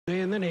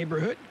in the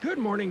neighborhood. Good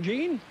morning,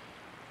 Gene.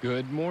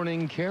 Good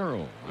morning,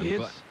 Carroll.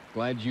 I'm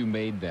glad you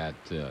made that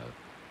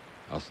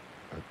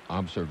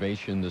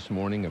observation this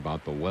morning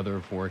about the weather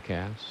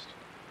forecast,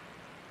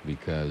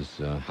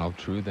 because how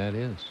true that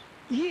is.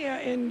 Yeah,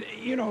 and,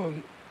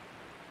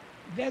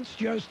 that's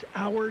just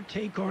our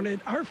take on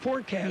it. Our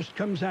forecast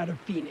comes out of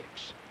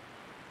Phoenix.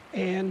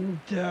 And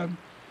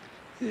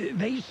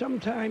they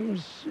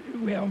sometimes,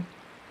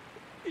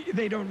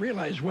 they don't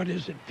realize,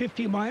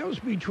 50 miles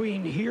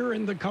between here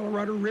and the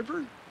Colorado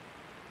River?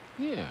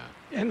 Yeah.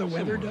 And the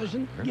weather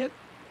doesn't get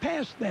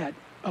past that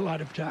a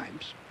lot of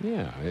times.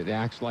 Yeah, it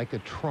acts like a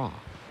trough.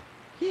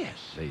 Yes.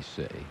 They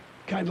say.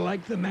 Kind of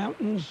like the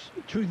mountains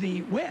to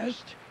the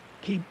west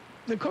keep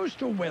the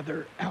coastal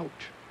weather out.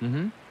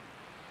 Mm-hmm.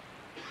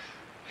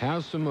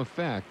 Has some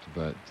effect,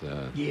 but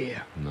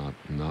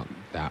not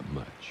that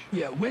much.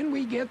 Yeah, when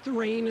we get the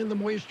rain and the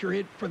moisture,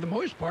 it, for the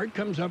most part,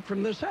 comes up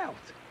from the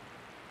south.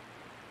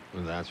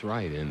 Well, that's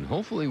right, and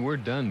hopefully we're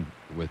done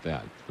with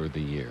that for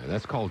the year.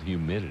 That's called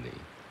humidity.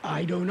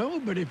 I don't know,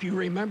 but if you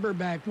remember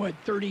back,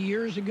 30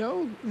 years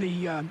ago,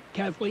 the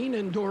Kathleen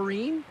and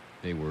Doreen?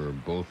 They were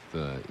both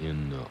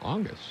in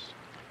August.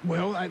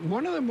 Well,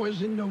 one of them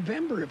was in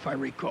November, if I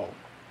recall.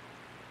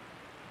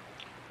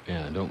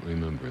 Yeah, I don't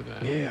remember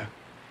that. Yeah.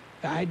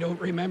 I don't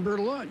remember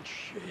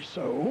lunch,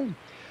 so...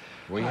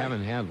 We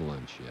haven't had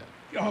lunch yet.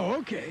 Oh,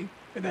 okay.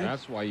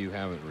 That's why you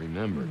haven't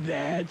remembered.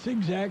 That's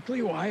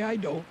exactly why I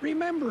don't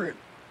remember it.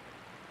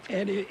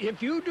 And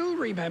if you do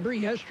remember,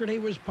 yesterday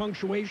was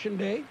Punctuation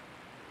Day.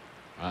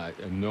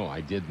 No,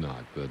 I did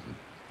not, but,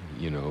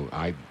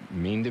 I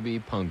mean to be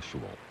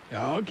punctual.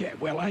 Okay,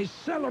 well, I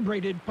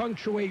celebrated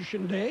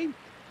Punctuation Day.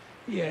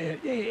 Yeah,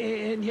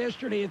 and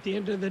yesterday at the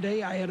end of the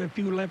day, I had a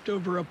few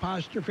leftover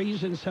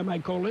apostrophes and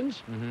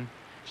semicolons. Mm-hmm.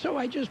 So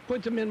I just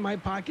put them in my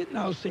pocket, and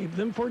I'll save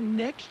them for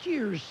next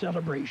year's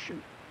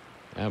celebration.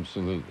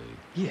 Absolutely.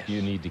 Yes. Do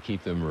you need to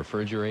keep them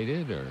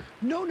refrigerated, or?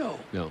 No.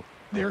 No.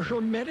 They're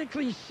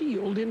hermetically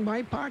sealed in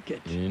my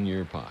pocket. In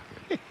your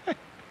pocket.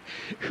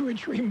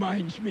 Which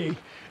reminds me,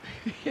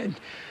 and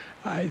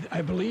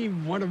I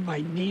believe one of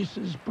my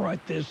nieces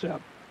brought this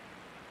up.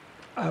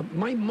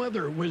 My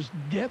mother was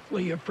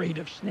deathly afraid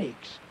of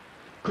snakes.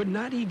 Could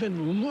not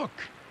even look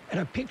at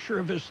a picture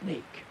of a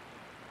snake.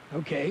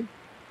 Okay?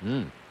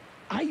 Mm.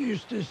 I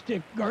used to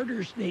stick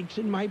garter snakes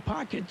in my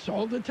pockets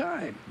all the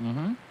time.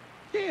 Mm-hmm.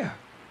 Yeah.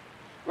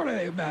 What are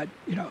they, about,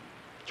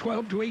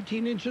 12 to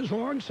 18 inches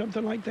long,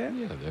 something like that?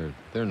 Yeah,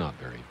 they're not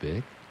very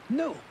big.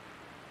 No.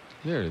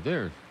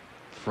 They're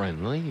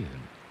friendly,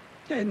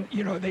 and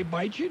they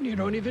bite you and you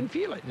don't even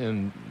feel it.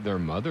 And their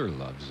mother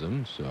loves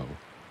them, so.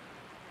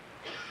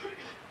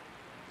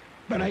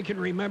 But I can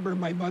remember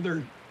my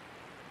mother,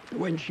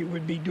 when she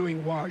would be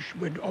doing wash,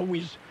 would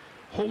always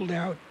hold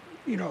out,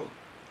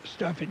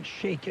 stuff and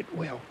shake it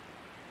well.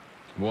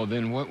 Well,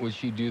 then what would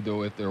she do,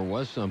 though, if there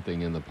was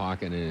something in the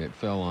pocket and it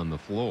fell on the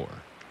floor?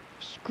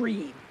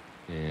 Scream.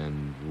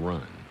 And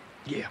run.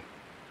 Yeah.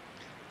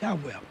 Now,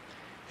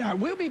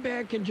 we'll be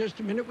back in just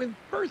a minute with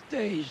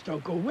birthdays.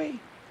 Don't go away.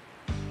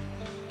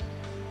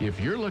 If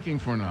you're looking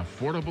for an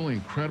affordable,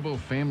 incredible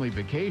family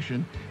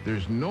vacation,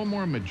 there's no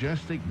more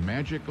majestic,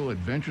 magical,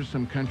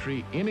 adventuresome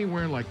country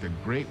anywhere like the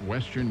great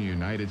western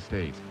United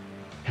States.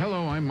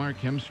 Hello, I'm Mark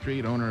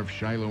Hemstreet, owner of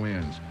Shiloh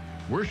Inns.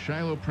 We're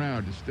Shiloh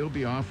proud to still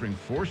be offering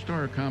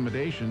 4-star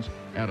accommodations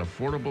at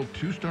affordable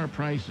 2-star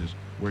prices,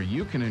 where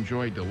you can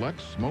enjoy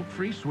deluxe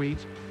smoke-free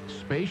suites,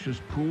 spacious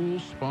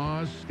pools,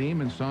 spas, steam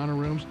and sauna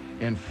rooms,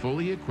 and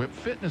fully equipped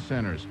fitness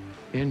centers.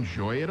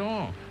 Enjoy it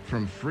all,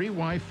 from free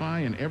Wi-Fi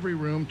in every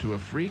room to a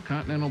free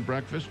continental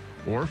breakfast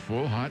or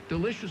full hot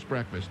delicious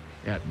breakfast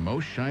at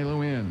most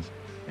Shiloh Inns.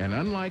 And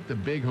unlike the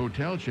big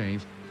hotel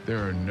chains,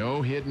 there are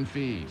no hidden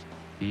fees.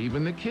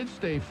 Even the kids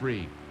stay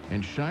free.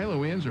 And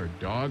Shiloh Inns are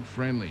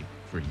dog-friendly,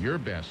 for your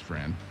best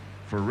friend.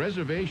 For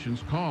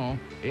reservations, call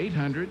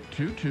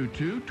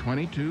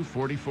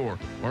 800-222-2244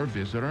 or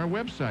visit our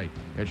website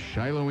at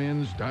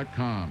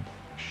shilohins.com.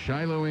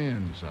 Shiloh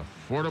Inns,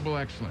 affordable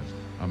excellence.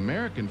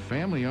 American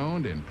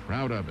family-owned and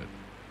proud of it.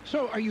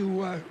 So, are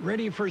you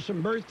ready for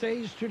some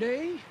birthdays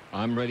today?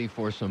 I'm ready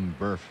for some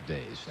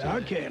birthdays today.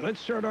 Okay, let's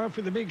start off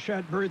with the big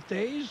shot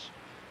birthdays.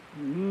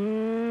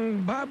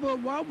 Baba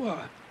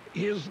Wawa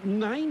is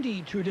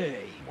 90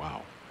 today.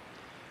 Wow.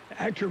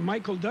 Actor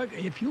Michael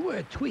Douglas. If you were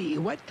a twee,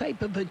 what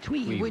type of a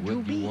twee would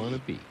you be? Would you want to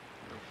be?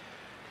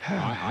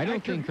 I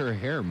don't think her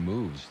hair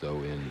moves,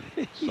 though, in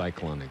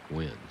cyclonic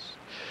winds.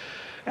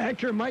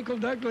 Actor Michael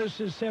Douglas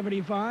is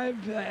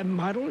 75.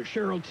 Model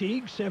Cheryl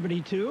Teague,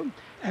 72.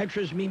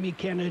 Actress Mimi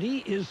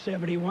Kennedy is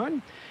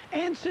 71.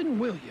 Anson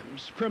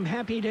Williams from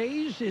Happy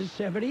Days is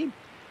 70.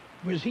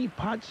 Was he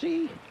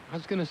Potsy? I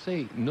was going to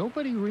say,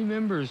 nobody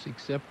remembers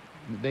except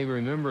they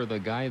remember the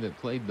guy that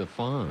played the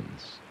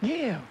Fonz.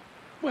 Yeah.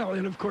 Well,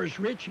 and of course,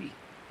 Richie.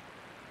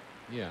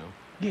 Yeah.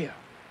 Yeah.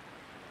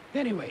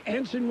 Anyway,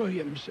 Anson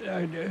Williams.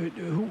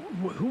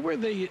 Who were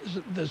the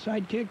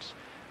sidekicks?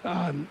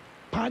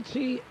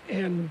 Potsy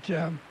and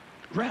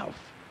Ralph.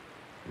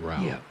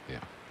 Ralph. Yeah.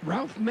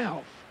 Ralph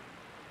Malph.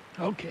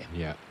 Okay.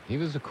 Yeah. He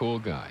was a cool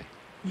guy.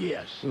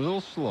 Yes. A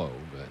little slow,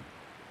 but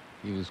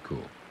he was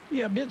cool.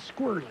 Yeah, a bit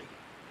squirrely.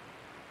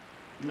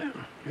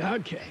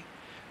 Okay.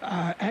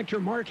 Actor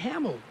Mark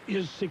Hamill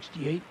is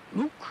 68.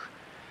 Luke.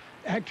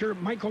 Actor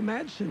Michael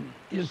Madsen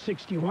is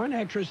 61.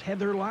 Actress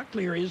Heather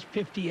Locklear is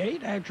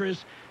 58.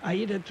 Actress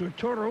Aida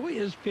Turturro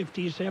is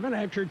 57.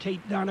 Actor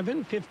Tate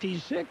Donovan,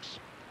 56.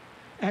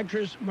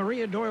 Actress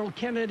Maria Doyle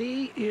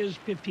Kennedy is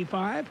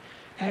 55.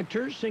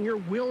 Actor, singer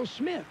Will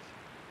Smith,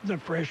 The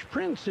Fresh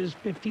Prince, is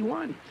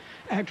 51.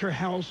 Actor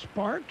Hal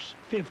Sparks,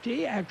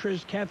 50.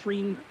 Actress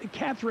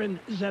Catherine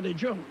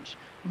Zeta-Jones,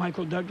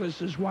 Michael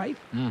Douglas's wife,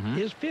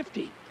 is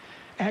 50.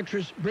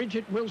 Actress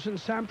Bridget Wilson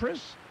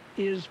Sampras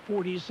is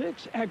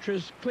 46.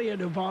 Actress Clea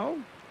Duvall,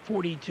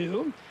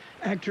 42.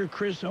 Actor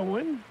Chris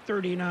Owen,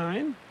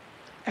 39.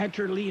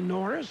 Actor Lee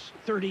Norris,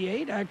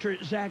 38.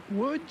 Actor Zach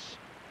Woods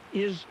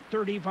is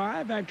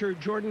 35. Actor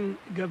Jordan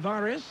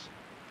Gavaris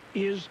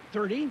is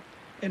 30.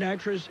 And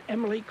actress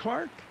Emily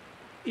Clark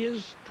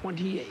is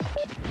 28.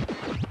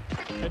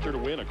 Enter to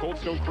win a Cold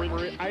Stone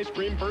Creamery ice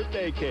cream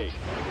birthday cake.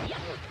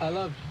 I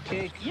love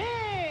cake.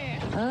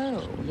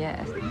 Oh,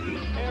 yes.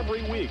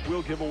 Every week,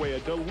 we'll give away a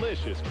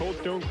delicious Cold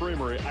Stone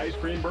Creamery ice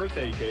cream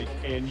birthday cake,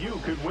 and you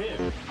could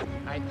win.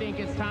 I think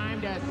it's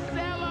time to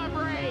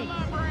celebrate!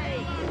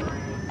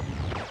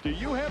 Do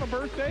you have a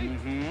birthday?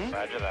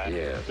 Roger that.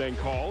 Yeah. Then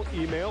call,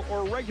 email,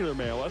 or regular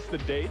mail us the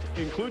date.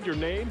 Include your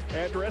name,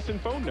 address,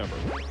 and phone number.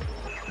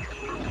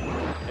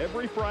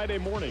 Every Friday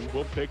morning,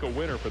 we'll pick a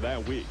winner for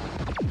that week.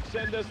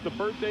 Send us the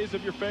birthdays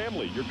of your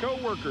family, your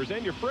coworkers,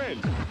 and your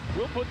friends.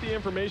 We'll put the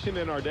information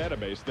in our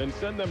database, then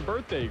send them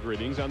birthday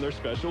greetings on their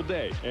special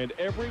day. And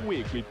every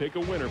week, we pick a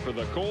winner for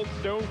the Cold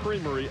Stone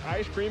Creamery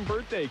ice cream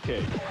birthday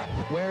cake.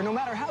 Where no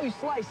matter how you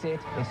slice it,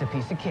 it's a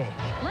piece of cake.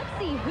 Let's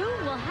see who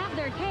will have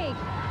their cake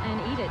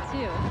and eat it,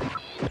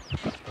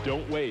 too.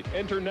 Don't wait.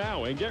 Enter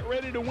now and get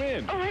ready to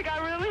win. Oh my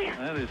God, really?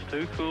 That is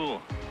too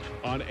cool.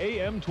 On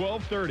AM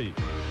 1230.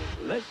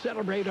 Let's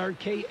celebrate our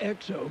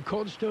KXO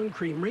Cold Stone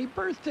Creamery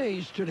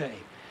birthdays today.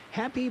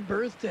 Happy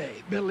birthday,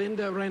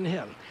 Belinda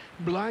Rangel,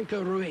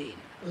 Blanca Ruin,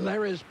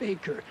 Laris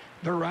Baker,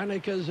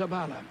 Veronica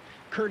Zabala,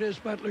 Curtis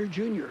Butler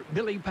Jr.,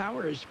 Billy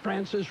Powers,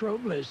 Francis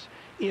Robles,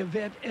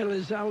 Yvette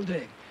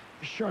Elizalde,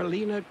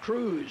 Charlena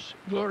Cruz,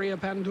 Gloria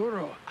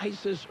Panduro,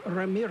 Isis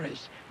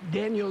Ramirez,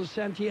 Daniel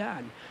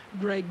Santillan,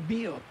 Greg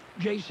Beal,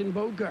 Jason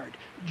Bogart,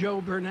 Joe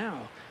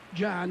Bernal,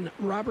 John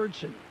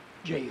Robertson,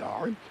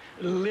 Jr.,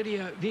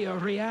 Lydia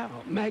Villarreal,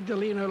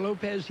 Magdalena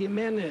Lopez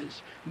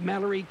Jimenez,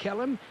 Mallory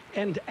Kellum,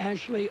 and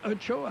Ashley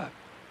Ochoa.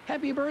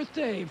 Happy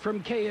birthday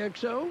from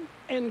KXO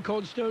and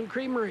Cold Stone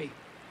Creamery.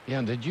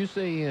 Yeah, did you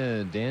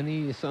say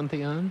Danny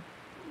Santillan?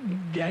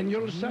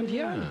 Daniel Santillan.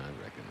 Yeah,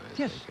 I recognize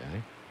Yes. that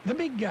guy. The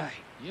big guy.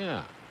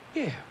 Yeah.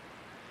 Yeah.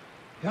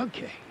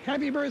 Okay.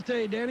 Happy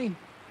birthday, Danny.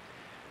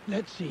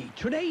 Let's see.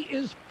 Today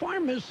is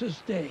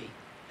Pharmacist Day.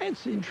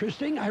 That's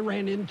interesting. I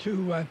ran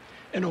into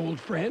an old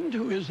friend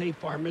who is a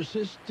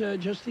pharmacist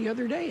just the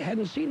other day.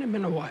 Hadn't seen him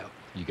in a while.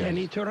 You guys,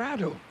 Danny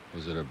Torrado.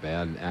 was it a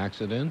bad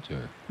accident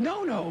or?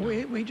 No.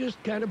 We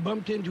just kind of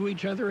bumped into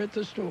each other at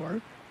the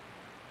store.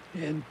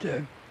 And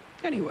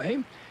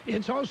anyway,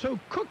 it's also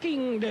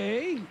Cooking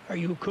Day. Are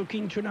you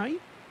cooking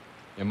tonight?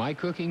 Am I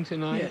cooking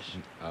tonight?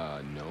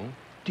 Yes. No.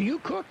 Do you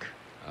cook?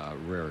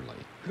 Rarely.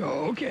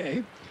 Oh,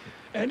 okay.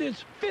 And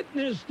it's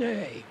Fitness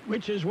Day,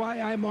 which is why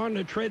I'm on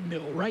the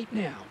treadmill right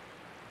now.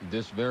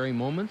 This very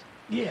moment?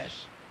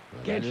 Yes.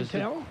 Well, Can't that you is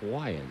tell? the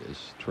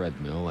quietest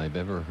treadmill I've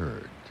ever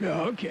heard.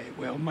 Okay,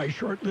 well, my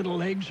short little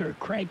legs are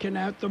cranking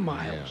out the Yeah.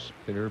 miles.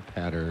 Pitter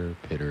patter,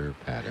 pitter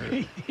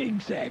patter.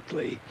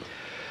 Exactly.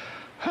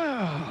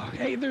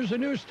 Hey, there's a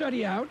new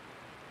study out.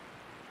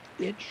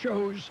 It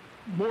shows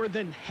more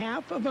than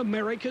half of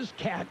America's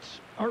cats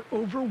are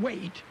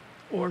overweight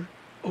or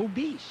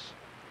obese.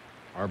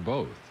 Are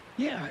both.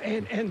 Yeah,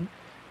 and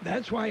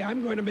that's why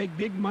I'm going to make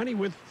big money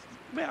with,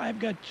 well, I've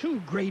got two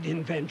great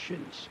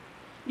inventions.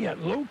 Yeah,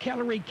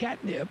 low-calorie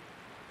catnip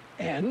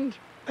and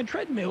a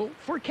treadmill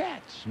for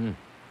cats.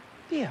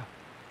 Yeah,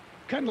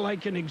 kind of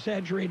like an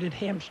exaggerated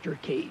hamster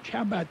cage.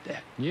 How about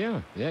that?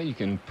 Yeah, you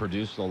can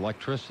produce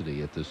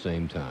electricity at the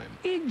same time.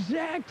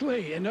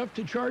 Exactly, enough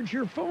to charge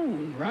your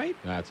phone, right?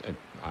 That's,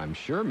 I'm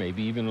sure,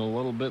 maybe even a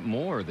little bit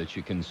more that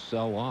you can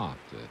sell off.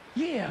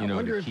 Yeah, I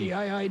wonder if the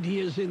IID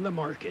is in the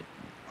market.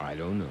 I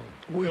don't know.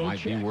 We'll Might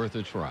check. be worth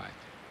a try.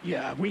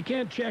 Yeah, we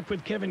can't check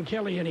with Kevin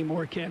Kelly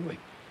anymore, can we?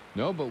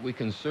 No, but we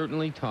can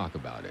certainly talk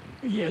about it.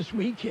 Yes,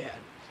 we can.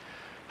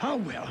 Oh,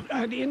 well,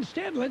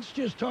 instead, let's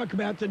just talk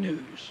about the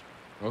news.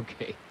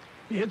 Okay.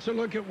 It's a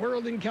look at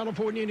World and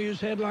California news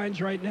headlines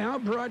right now,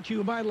 brought to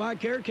you by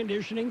Lock Air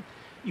Conditioning,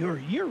 your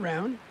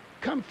year-round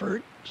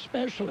comfort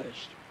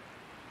specialist.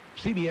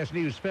 CBS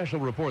News special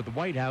report. The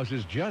White House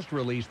has just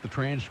released the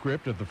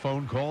transcript of the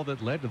phone call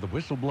that led to the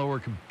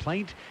whistleblower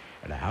complaint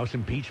and a House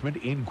impeachment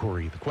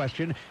inquiry. The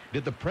question,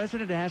 did the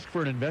president ask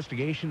for an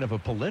investigation of a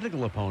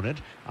political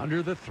opponent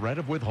under the threat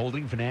of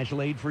withholding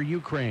financial aid for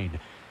Ukraine?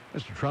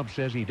 Mr. Trump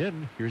says he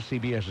didn't. Here's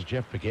CBS's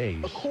Jeff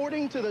Pegues.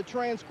 According to the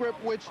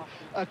transcript, which,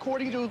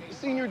 according to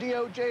senior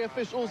DOJ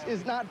officials,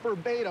 is not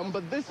verbatim,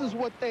 but this is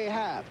what they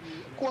have.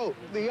 Quote,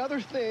 the other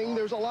thing,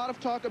 there's a lot of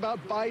talk about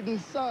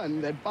Biden's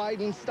son, that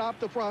Biden stopped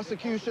the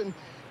prosecution,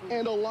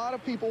 and a lot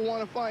of people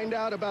want to find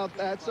out about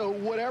that. So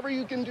whatever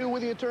you can do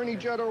with the Attorney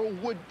General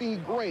would be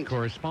great.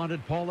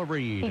 Correspondent Paula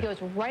Reed. He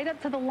goes right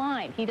up to the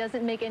line. He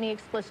doesn't make any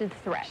explicit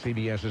threats.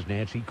 CBS's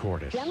Nancy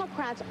Cordes.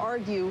 Democrats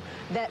argue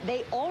that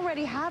they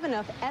already have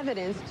enough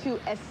evidence to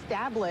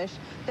establish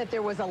that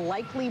there was a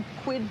likely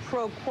quid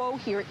pro quo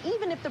here,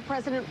 even if the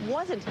president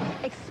wasn't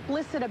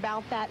explicit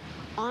about that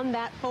on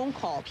that phone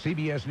call.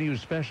 CBS News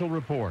Special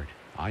Report.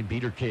 I'm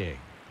Peter King.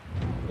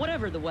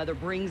 Whatever the weather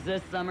brings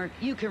this summer,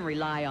 you can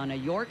rely on a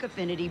York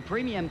Affinity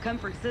Premium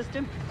Comfort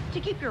System to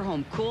keep your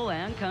home cool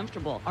and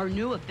comfortable. Our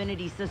new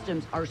Affinity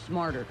systems are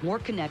smarter, more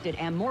connected,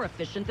 and more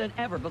efficient than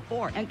ever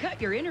before, and cut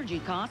your energy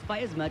costs by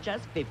as much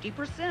as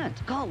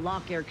 50%. Call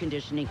Lock Air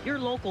Conditioning, your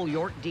local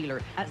York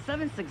dealer, at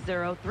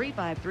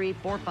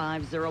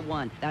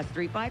 760-353-4501. That's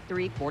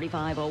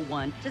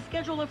 353-4501 to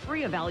schedule a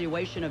free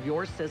evaluation of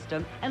your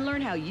system and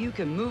learn how you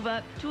can move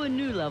up to a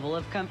new level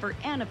of comfort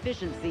and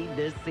efficiency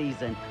this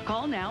season.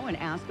 Call now and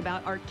ask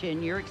about our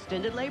 10-year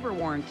extended labor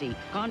warranty.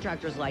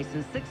 Contractor's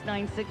license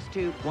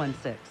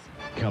 696216.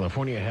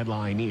 California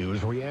headline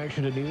news.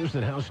 Reaction to news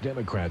that House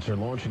Democrats are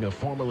launching a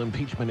formal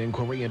impeachment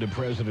inquiry into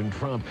President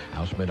Trump.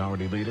 House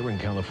Minority Leader and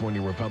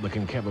California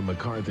Republican Kevin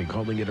McCarthy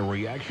calling it a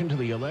reaction to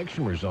the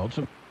election results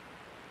of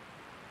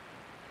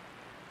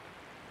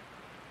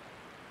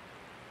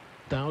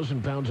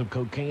 1,000 pounds of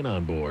cocaine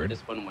on board.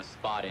 This one was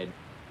spotted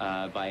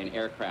by an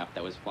aircraft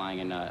that was flying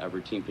in a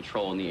routine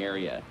patrol in the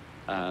area.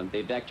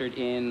 They vectored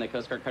in the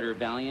Coast Guard cutter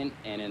Valiant,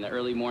 and in the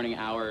early morning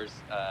hours,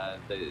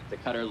 the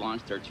cutter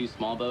launched their 2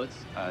 small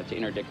boats to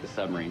interdict the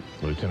submarine.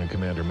 Lieutenant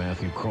Commander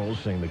Matthew Kroll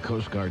saying the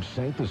Coast Guard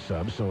sank the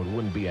sub so it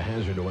wouldn't be a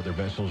hazard to other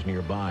vessels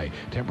nearby.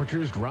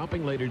 Temperatures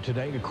dropping later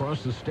today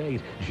across the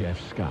state.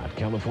 Jeff Scott,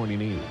 California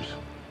News.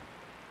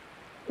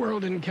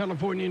 World and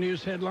California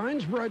News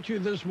headlines brought to you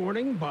this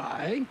morning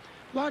by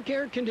Lock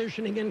Air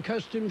Conditioning and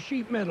Custom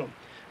Sheet Metal.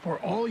 For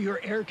all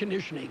your air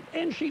conditioning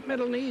and sheet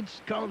metal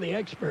needs, call the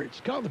experts.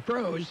 Call the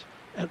pros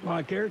at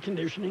Lock Air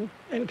Conditioning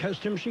and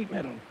Custom Sheet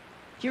Metal.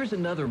 Here's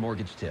another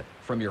mortgage tip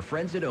from your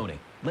friends at Owning.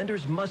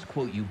 Lenders must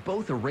quote you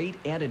both a rate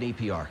and an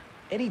APR.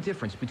 Any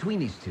difference between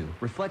these two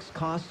reflects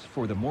costs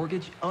for the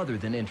mortgage other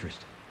than interest.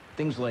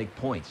 Things like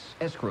points,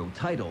 escrow,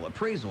 title,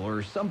 appraisal,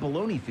 or some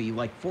baloney fee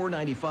like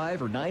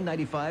 $4.95 or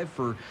 $9.95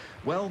 for,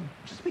 well,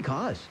 just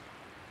because.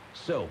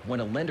 So, when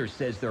a lender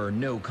says there are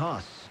no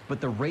costs, but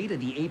the rate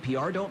and the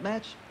APR don't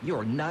match,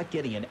 you're not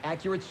getting an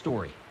accurate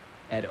story.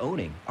 At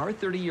Owning, our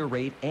 30-year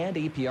rate and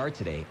APR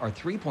today are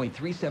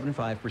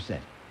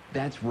 3.375%.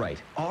 That's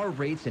right, our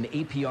rates and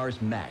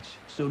APRs match,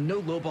 so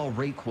no lowball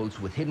rate quotes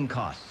with hidden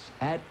costs.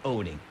 At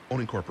Owning.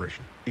 Owning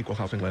Corporation, Equal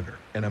Housing Lender,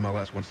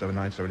 NMLS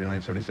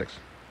 1797976,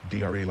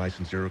 DRA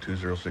License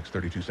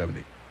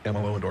 02063270.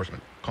 MLO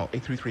endorsement. Call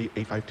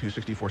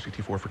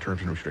 833-852-6464 for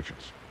terms and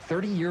restrictions.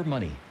 30-year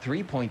money,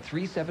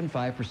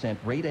 3.375%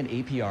 rate and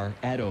APR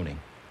at Owning.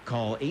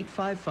 Call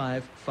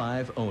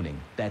 855-5-OWNING.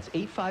 That's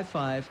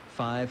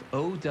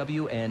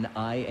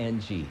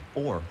 855-5-OWNING.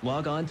 Or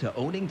log on to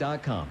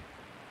owning.com.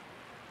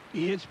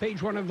 It's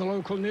page 1 of the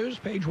local news.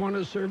 Page 1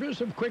 is service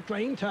of Quick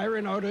Lane Tire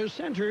and Auto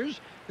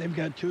Centers. They've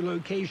got 2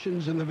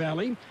 locations in the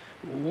valley,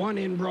 one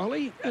in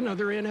Brawley,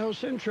 another in El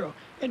Centro.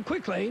 At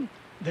Quick Lane,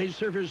 they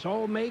service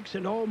all makes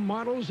and all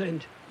models,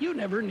 and you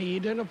never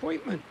need an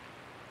appointment.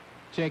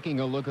 Taking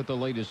a look at the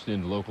latest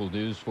in local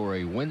news for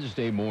a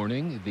Wednesday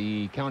morning,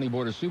 the County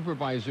Board of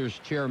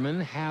Supervisors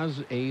chairman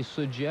has a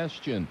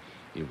suggestion.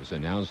 It was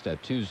announced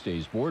at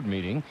Tuesday's board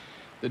meeting.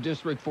 The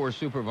District 4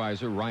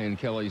 Supervisor, Ryan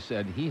Kelly,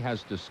 said he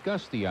has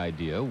discussed the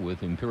idea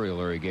with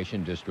Imperial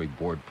Irrigation District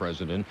Board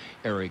President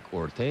Eric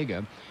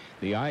Ortega.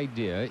 The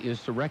idea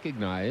is to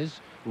recognize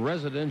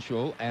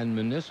residential and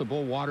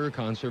municipal water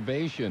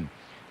conservation.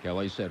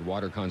 Kelly said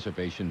water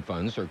conservation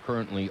funds are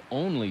currently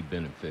only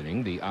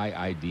benefiting the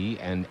IID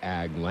and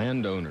ag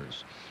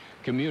landowners.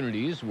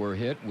 Communities were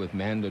hit with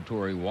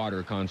mandatory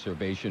water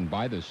conservation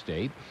by the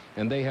state,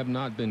 and they have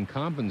not been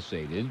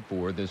compensated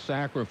for the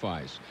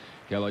sacrifice.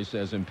 Kelly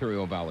says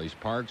Imperial Valley's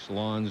parks,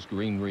 lawns,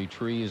 greenery,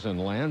 trees, and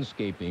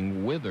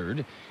landscaping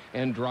withered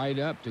and dried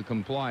up to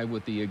comply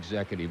with the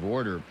executive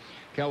order.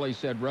 Kelly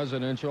said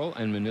residential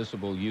and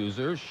municipal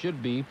users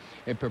should be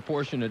a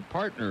proportionate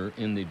partner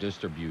in the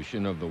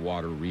distribution of the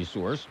water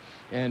resource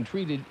and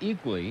treated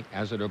equally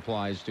as it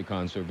applies to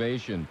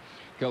conservation.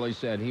 Kelly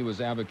said he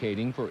was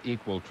advocating for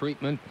equal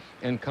treatment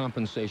and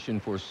compensation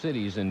for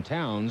cities and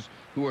towns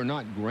who are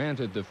not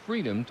granted the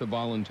freedom to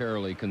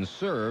voluntarily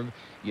conserve,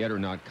 yet are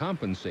not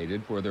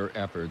compensated for their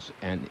efforts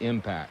and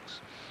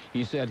impacts.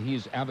 He said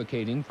he's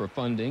advocating for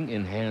funding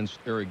enhanced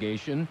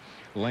irrigation,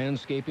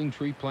 landscaping,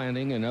 tree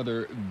planting, and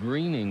other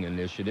greening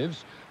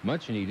initiatives,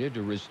 much needed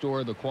to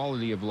restore the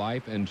quality of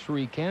life and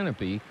tree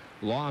canopy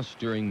lost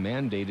during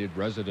mandated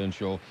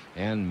residential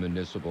and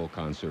municipal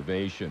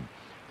conservation.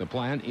 The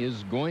plan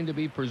is going to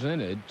be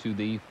presented to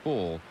the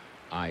full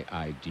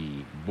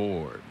IID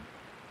board.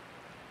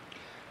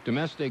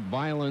 Domestic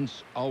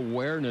Violence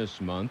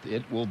Awareness Month.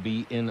 It will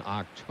be in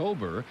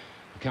October.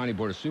 The County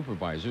Board of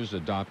Supervisors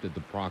adopted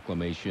the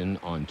proclamation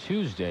on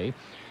Tuesday.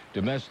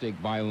 Domestic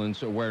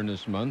Violence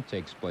Awareness Month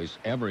takes place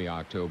every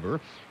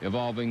October,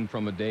 evolving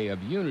from a day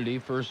of unity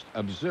first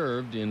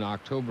observed in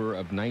October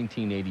of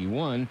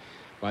 1981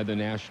 by the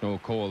National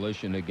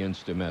Coalition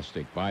Against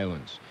Domestic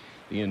Violence.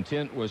 The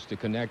intent was to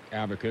connect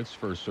advocates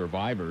for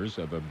survivors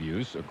of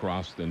abuse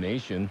across the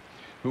nation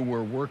who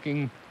were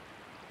working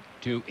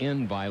to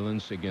end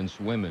violence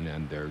against women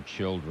and their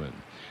children.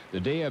 The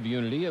Day of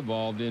Unity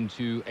evolved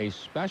into a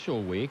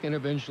special week and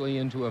eventually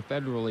into a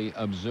federally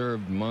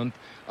observed month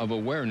of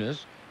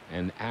awareness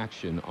and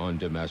action on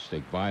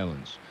domestic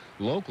violence.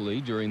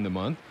 Locally, during the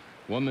month,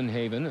 Woman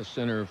Haven, a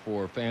Center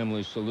for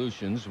Family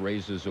Solutions,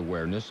 raises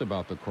awareness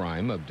about the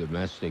crime of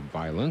domestic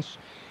violence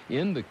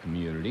in the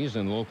communities,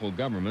 and local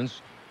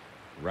governments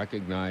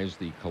recognize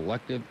the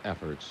collective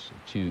efforts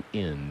to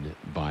end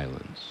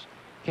violence.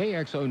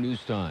 KXO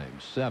News Time,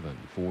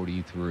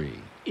 7:43.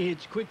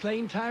 It's Quick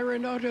Lane Tire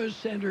and Auto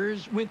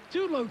Centers with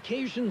 2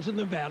 locations in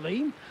the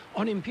Valley,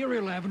 on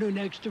Imperial Avenue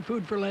next to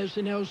Food for Less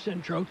in El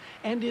Centro,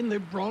 and in the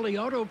Brawley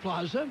Auto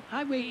Plaza,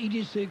 Highway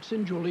 86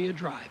 and Julia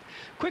Drive.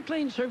 Quick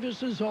Lane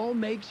services all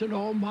makes and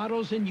all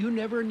models, and you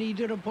never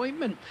need an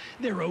appointment.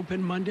 They're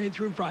open Monday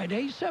through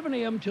Friday, 7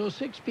 a.m. till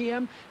 6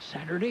 p.m.,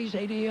 Saturdays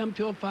 8 a.m.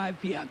 till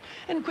 5 p.m.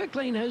 And Quick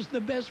Lane has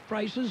the best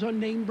prices on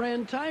name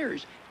brand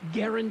tires,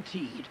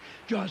 guaranteed.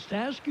 Just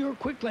ask your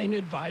Quick Lane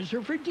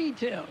advisor for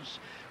details.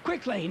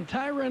 Quick Lane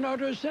Tire and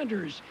Auto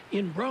Centers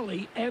in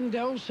Brawley and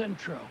El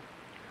Centro.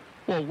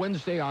 Well,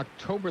 Wednesday,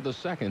 October the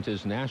 2nd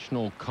is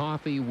National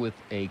Coffee with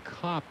a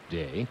Cop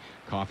Day.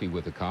 Coffee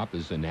with a Cop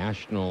is a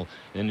national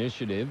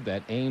initiative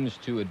that aims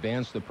to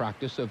advance the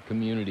practice of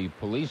community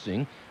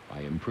policing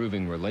by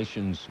improving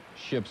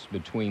relationships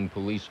between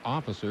police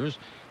officers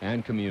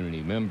and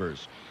community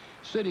members.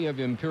 City of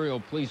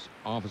Imperial police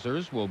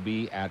officers will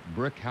be at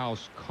Brick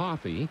House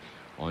Coffee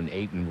on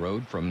Ayton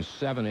Road from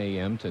 7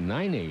 a.m. to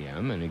 9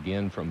 a.m. and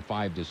again from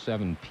 5 to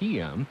 7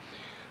 p.m.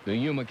 The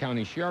Yuma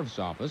County Sheriff's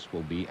Office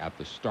will be at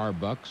the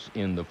Starbucks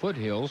in the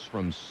Foothills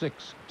from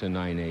 6 to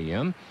 9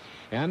 a.m.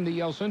 And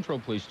the El Centro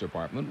Police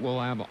Department will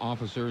have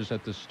officers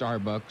at the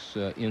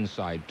Starbucks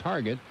inside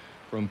Target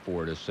from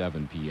 4 to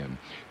 7 p.m.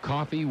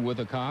 Coffee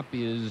with a Cop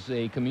is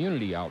a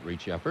community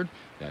outreach effort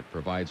that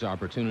provides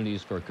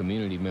opportunities for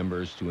community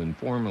members to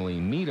informally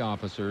meet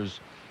officers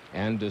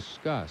and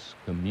discuss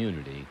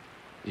community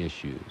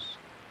issues.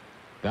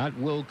 That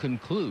will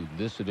conclude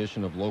this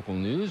edition of Local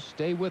News.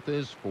 Stay with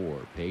us for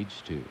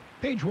Page 2.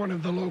 Page 1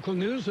 of the Local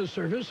News, a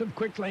service of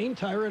Quick Lane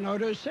Tire and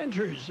Auto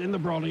Centers in the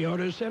Brawley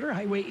Auto Center,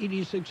 Highway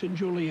 86 and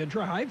Julia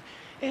Drive,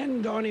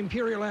 and on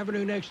Imperial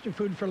Avenue next to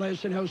Food for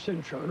Less in El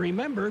Centro.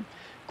 Remember,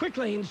 Quick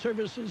Lane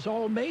services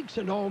all makes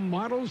and all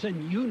models,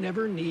 and you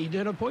never need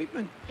an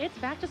appointment. It's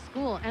back to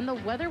school, and the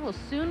weather will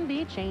soon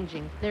be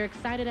changing. They're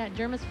excited at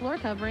Dermis Floor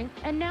Covering,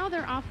 and now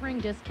they're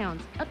offering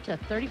discounts up to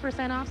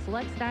 30% off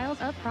select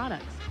styles of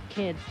products.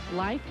 Kids,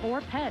 life,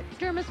 or pets,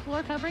 Dermis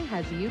Floor Covering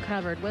has you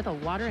covered with a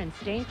water and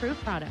stain-proof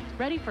product,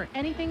 ready for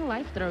anything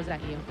life throws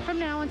at you. From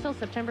now until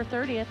September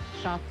 30th,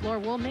 Shop Floor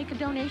will make a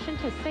donation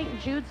to St.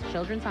 Jude's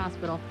Children's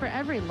Hospital for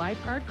every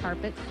lifeguard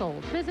carpet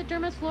sold. Visit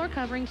Dermis Floor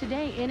Covering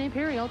today in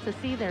Imperial to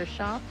see their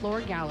Shop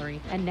Floor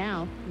Gallery. And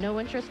now, no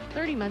interest,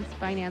 30 months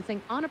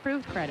financing on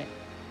approved credit.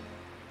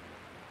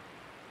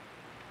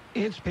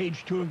 It's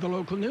Page 2 of the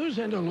Local News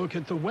and a look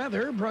at the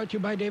weather brought to you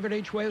by David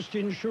H. West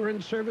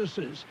Insurance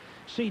Services.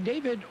 See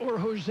David or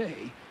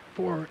Jose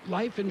for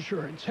life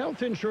insurance,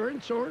 health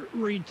insurance, or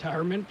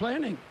retirement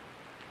planning.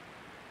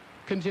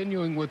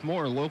 Continuing with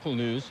more local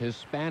news,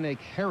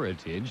 Hispanic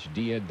Heritage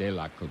Dia de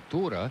la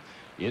Cultura.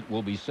 It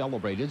will be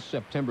celebrated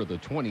September the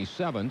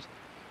 27th.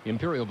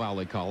 Imperial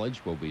Valley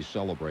College will be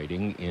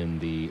celebrating in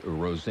the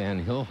Roseanne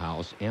Hill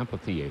House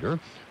Amphitheater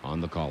on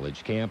the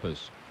college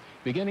campus.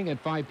 Beginning at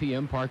 5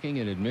 p.m., parking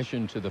and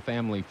admission to the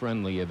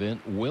family-friendly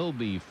event will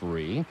be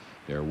free.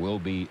 There will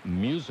be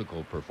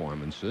musical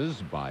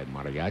performances by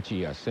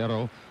Mariachi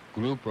Acero,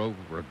 Grupo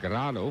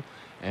Regrado,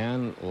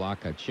 and La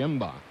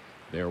Cachemba.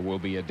 There will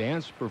be a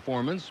dance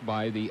performance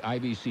by the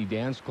IBC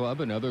Dance Club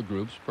and other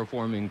groups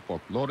performing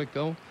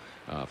folklorico,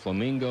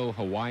 flamingo,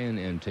 Hawaiian,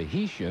 and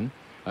Tahitian.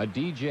 A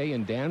DJ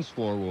and dance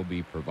floor will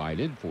be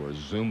provided for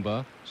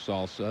Zumba,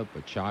 salsa,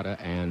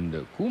 bachata,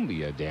 and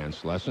cumbia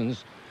dance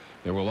lessons.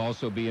 There will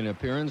also be an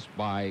appearance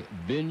by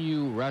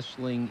Venue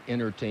Wrestling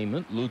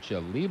Entertainment,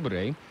 Lucha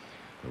Libre.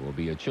 There will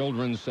be a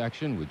children's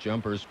section with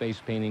jumpers,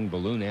 face painting,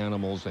 balloon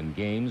animals, and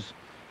games.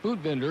 Food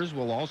vendors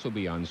will also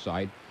be on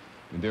site.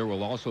 There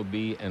will also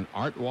be an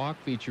art walk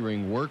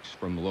featuring works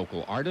from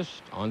local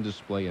artists on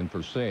display and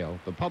for sale.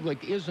 The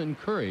public is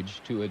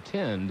encouraged to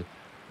attend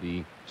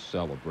the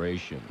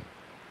celebration.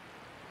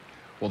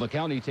 Well, the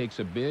county takes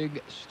a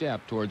big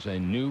step towards a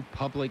new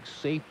public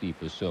safety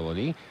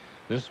facility.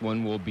 This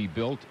one will be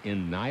built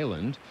in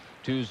Niland.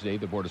 Tuesday,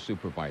 the Board of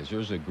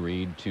Supervisors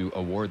agreed to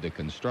award the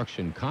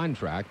construction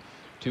contract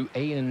to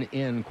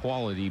A&N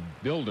Quality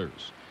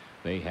Builders.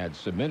 They had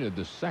submitted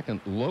the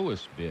second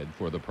lowest bid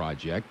for the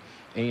project.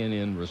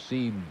 A&N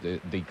received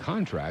the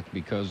contract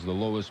because the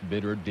lowest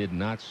bidder did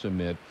not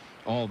submit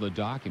all the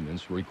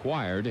documents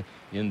required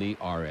in the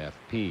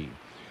RFP.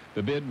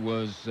 The bid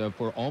was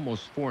for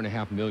almost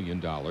 $4.5 million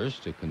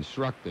to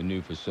construct the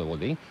new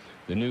facility.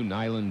 The new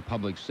Niland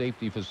Public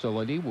Safety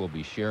Facility will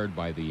be shared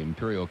by the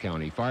Imperial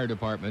County Fire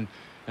Department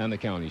and the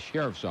County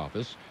Sheriff's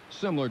Office,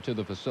 similar to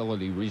the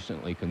facility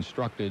recently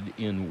constructed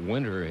in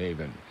Winter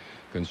Haven.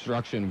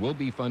 Construction will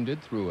be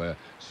funded through a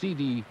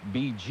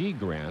CDBG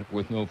grant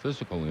with no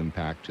physical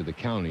impact to the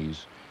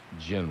county's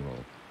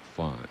general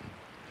fund.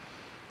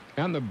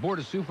 And the Board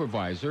of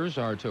Supervisors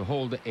are to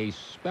hold a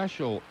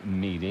special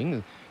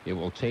meeting. It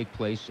will take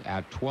place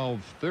at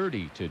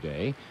 12:30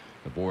 today.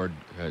 The board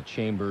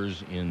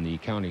chambers in the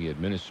County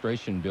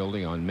Administration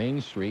Building on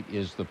Main Street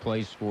is the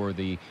place for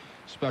the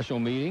special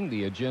meeting.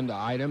 The agenda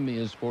item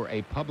is for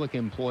a public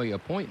employee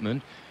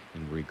appointment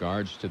in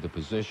regards to the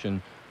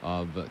position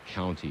of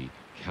county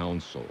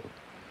council.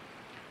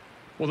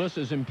 Well, this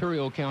is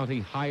Imperial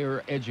County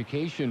Higher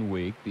Education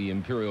Week. The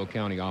Imperial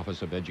County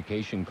Office of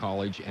Education,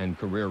 College, and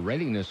Career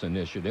Readiness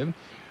Initiative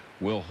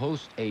will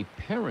host a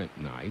parent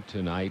night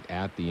tonight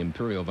at the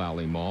Imperial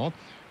Valley Mall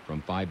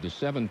from 5 to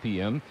 7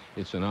 p.m.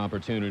 It's an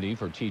opportunity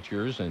for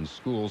teachers and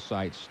school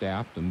site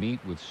staff to meet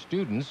with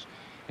students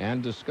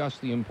and discuss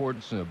the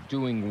importance of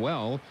doing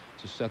well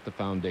to set the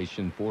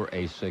foundation for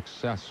a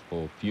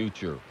successful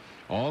future.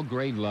 All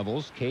grade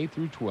levels, K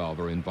through 12,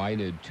 are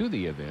invited to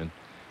the event,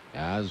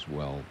 as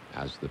well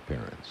as the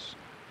parents.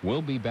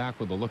 We'll be back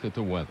with a look at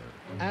the weather.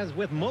 As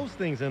with most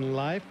things in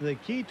life, the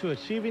key to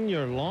achieving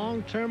your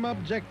long-term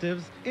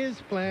objectives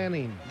is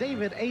planning.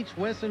 David H.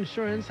 West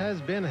Insurance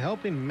has been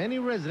helping many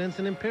residents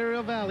in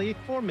Imperial Valley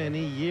for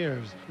many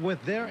years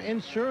with their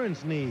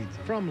insurance needs,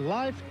 from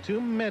life to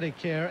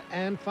Medicare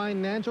and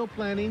financial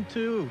planning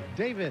too.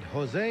 David,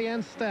 Jose,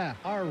 and staff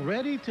are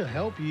ready to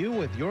help you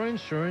with your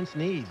insurance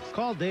needs.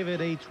 Call David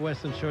H.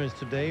 West Insurance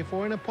today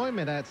for an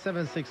appointment at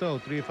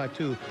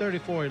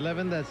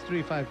 760-352-3411. That's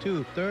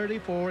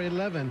 352-3411.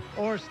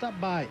 Or stop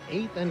by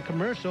 8th and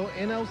Commercial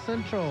in El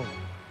Centro.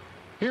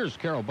 Here's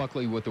Carroll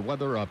Buckley with the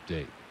weather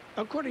update.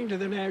 According to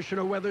the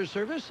National Weather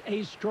Service,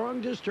 a strong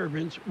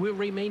disturbance will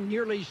remain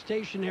nearly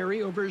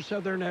stationary over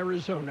southern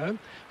Arizona,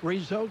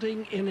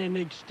 resulting in an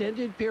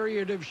extended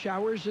period of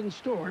showers and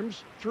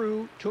storms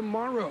through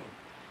tomorrow.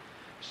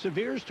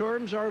 Severe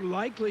storms are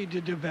likely to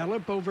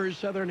develop over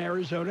southern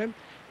Arizona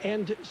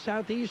and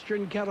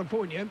southeastern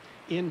California,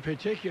 in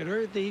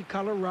particular the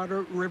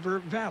Colorado River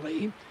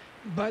Valley,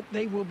 but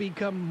they will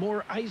become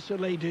more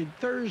isolated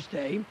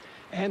Thursday,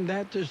 and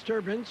that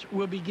disturbance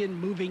will begin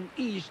moving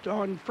east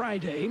on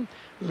Friday,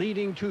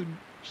 leading to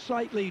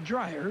slightly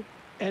drier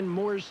and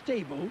more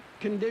stable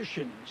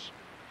conditions.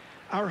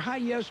 Our high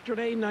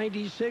yesterday,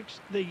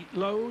 96, the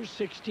low,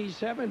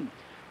 67.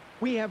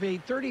 We have a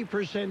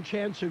 30%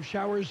 chance of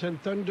showers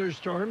and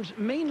thunderstorms,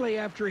 mainly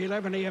after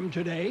 11 a.m.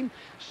 today.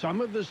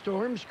 Some of the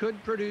storms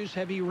could produce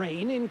heavy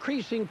rain,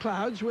 increasing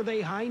clouds with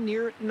a high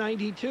near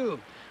 92.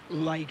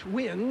 Light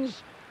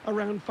winds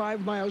around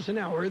 5 miles an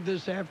hour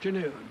this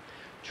afternoon.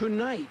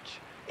 Tonight,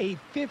 a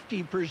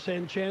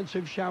 50% chance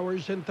of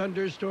showers and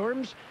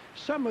thunderstorms.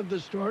 Some of the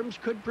storms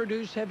could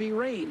produce heavy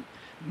rain,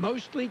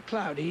 mostly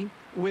cloudy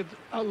with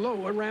a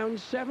low around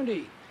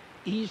 70.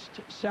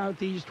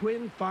 East-southeast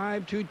wind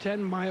 5 to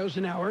 10 miles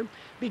an hour,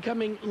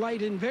 becoming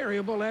light and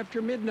variable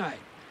after midnight.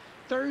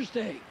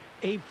 Thursday,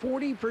 a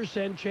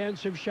 40%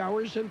 chance of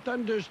showers and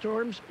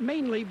thunderstorms,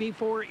 mainly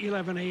before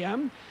 11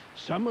 a.m.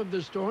 Some of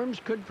the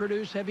storms could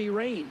produce heavy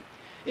rain.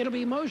 It'll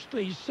be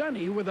mostly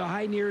sunny with a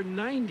high near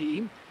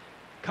 90.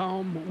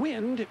 Calm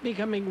wind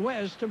becoming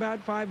west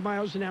about 5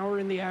 miles an hour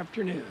in the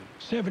afternoon.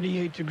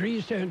 78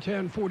 degrees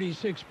downtown,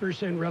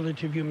 46%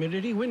 relative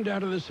humidity. Wind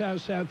out of the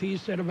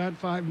south-southeast at about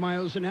 5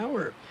 miles an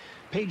hour.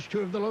 Page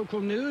 2 of the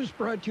local news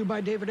brought to you by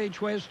David H.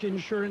 West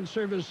Insurance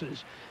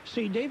Services.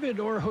 See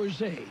David or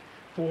Jose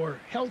for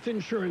health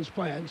insurance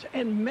plans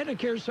and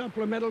Medicare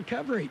supplemental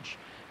coverage.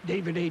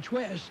 David H.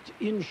 West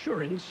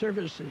Insurance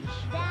Services.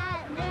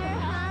 Dad, they're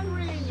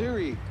hungry.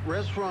 Siri,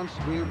 restaurants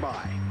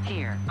nearby.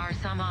 Here are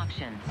some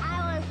options.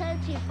 I want some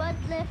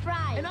chipotle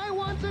fries. And I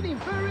want an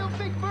Imperial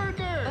thick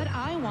burger. But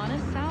I want a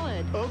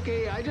salad.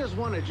 Okay, I just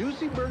want a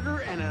juicy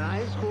burger and an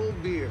ice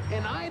cold beer.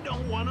 And I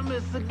don't want to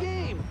miss the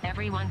game.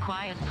 Everyone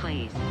quiet,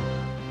 please.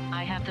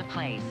 I have the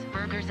place.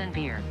 Burgers and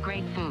beer.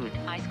 Great food.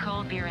 Ice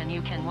cold beer, and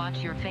you can watch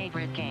your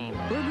favorite game.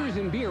 Burgers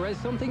and Beer has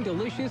something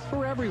delicious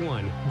for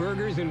everyone.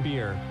 Burgers and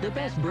Beer. The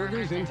best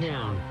burgers in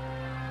town.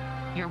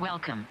 You're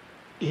welcome.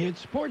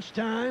 It's sports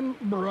time,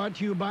 brought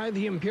to you by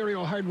the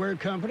Imperial Hardware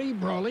Company,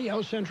 Brawley,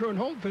 El Centro, and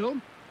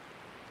Holtville.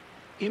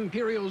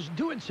 Imperial's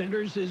Do-It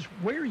Centers is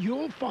where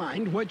you'll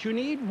find what you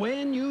need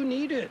when you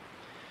need it.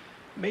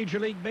 Major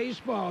League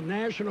Baseball,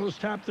 Nationals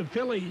top the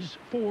Phillies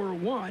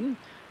 4-1.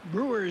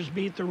 Brewers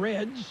beat the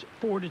Reds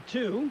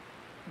 4-2.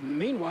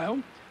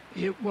 Meanwhile,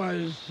 it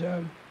was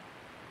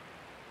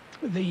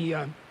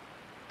the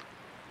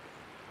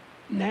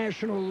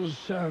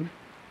Nationals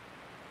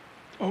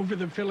over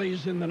the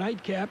Phillies in the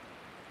nightcap,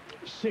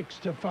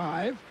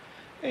 6-5.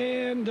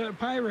 And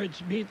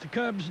Pirates beat the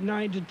Cubs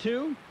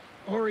 9-2.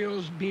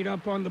 Orioles beat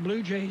up on the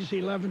Blue Jays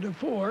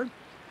 11-4.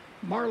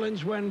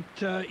 Marlins went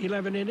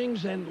 11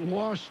 innings and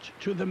lost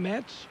to the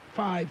Mets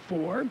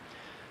 5-4.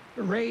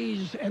 The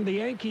Rays and the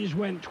Yankees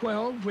went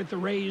 12 with the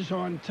Rays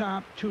on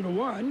top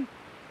 2-1.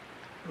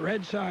 The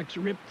Red Sox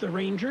ripped the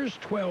Rangers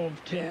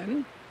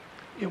 12-10.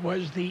 It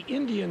was the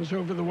Indians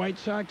over the White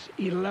Sox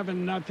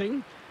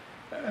 11-0.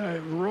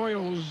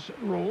 Royals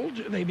rolled.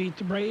 They beat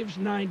the Braves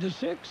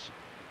 9-6.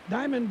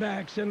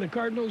 Diamondbacks and the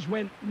Cardinals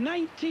went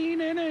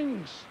 19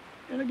 innings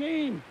in a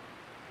game.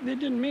 That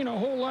didn't mean a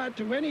whole lot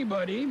to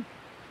anybody.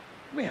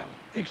 Well,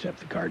 except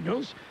the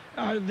Cardinals.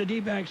 The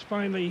D-backs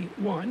finally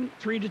won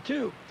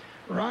 3-2.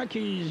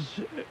 Rockies,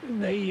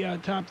 they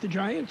topped the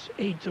Giants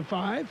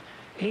 8-5.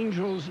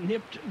 Angels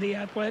nipped the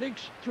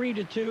Athletics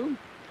 3-2.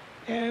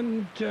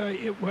 And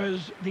it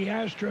was the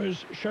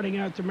Astros shutting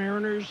out the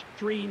Mariners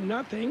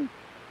 3-0,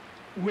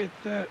 with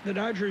the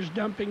Dodgers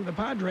dumping the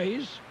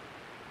Padres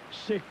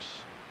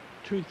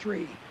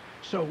 6-3.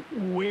 So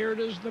where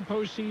does the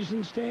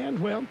postseason stand?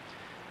 Well,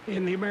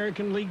 in the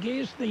American League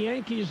East, the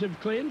Yankees have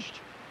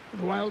clinched.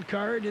 The wild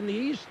card in the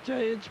East,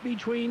 it's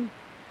between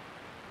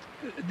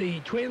the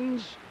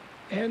Twins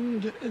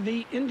and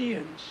the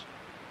Indians.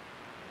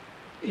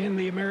 In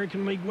the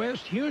American League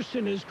West,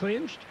 Houston is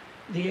clinched.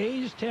 The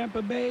A's,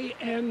 Tampa Bay,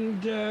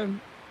 and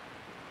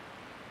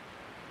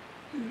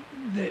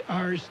they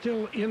are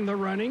still in the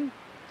running.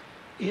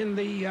 In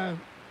the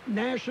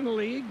National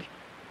League,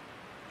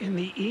 in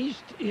the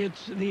East,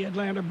 it's the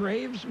Atlanta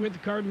Braves with the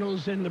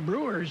Cardinals and the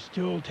Brewers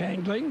still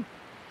tangling.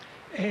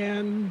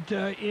 And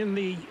in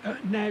the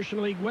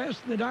National League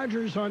West, the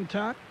Dodgers on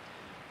top,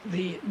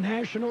 the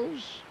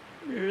Nationals,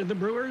 the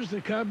Brewers,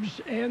 the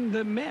Cubs, and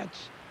the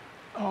Mets,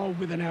 all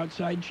with an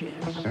outside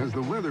chance. As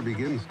the weather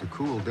begins to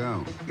cool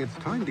down, it's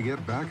time to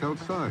get back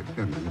outside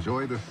and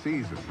enjoy the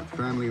season with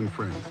family and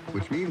friends,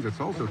 which means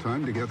it's also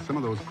time to get some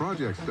of those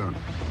projects done.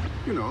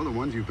 You know, the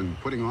ones you've been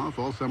putting off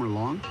all summer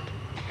long.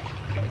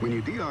 When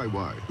you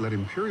DIY, let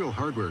Imperial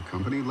Hardware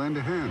Company lend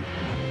a hand.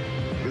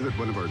 Visit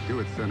one of our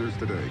do-it centers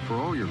today for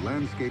all your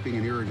landscaping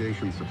and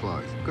irrigation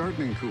supplies,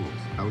 gardening tools,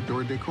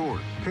 outdoor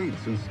decor,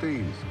 paints and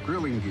stains,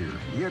 grilling gear,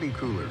 Yeti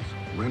coolers,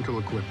 rental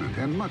equipment,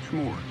 and much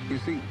more. You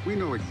see, we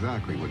know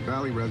exactly what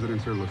Valley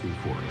residents are looking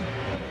for,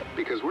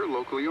 because we're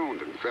locally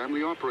owned and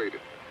family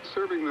operated,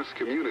 serving this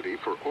community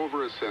for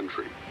over a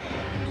century.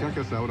 Check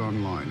us out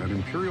online at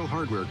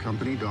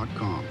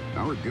ImperialHardwareCompany.com.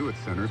 Our do-it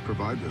centers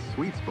provide the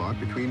sweet spot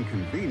between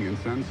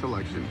convenience and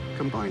selection,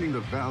 combining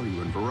the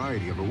value and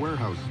variety of a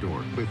warehouse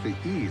store with the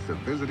ease of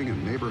visiting a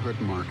neighborhood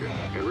market.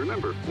 And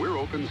remember, we're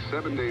open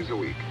 7 days a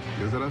week.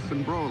 Visit us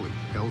in Brawley,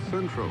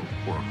 Centro,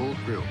 or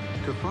Holtville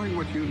to find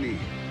what you need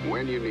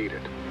when you need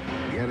it.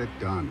 Get it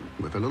done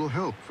with a little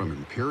help from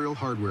Imperial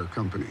Hardware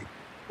Company.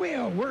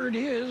 Well, word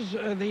is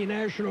the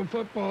National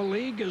Football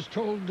League has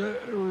told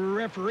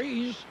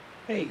referees,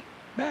 hey,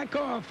 back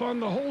off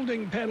on the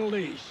holding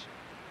penalties.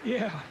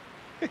 Yeah.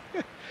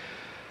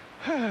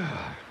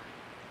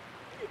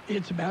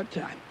 It's about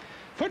time.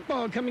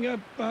 Football coming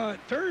up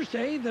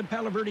Thursday. The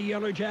Palo Verde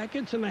Yellow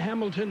Jackets and the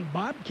Hamilton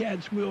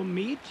Bobcats will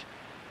meet.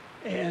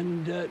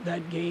 And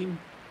that game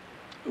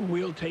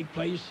will take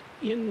place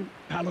in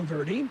Palo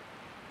Verde.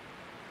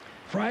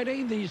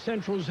 Friday, the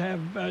Centrals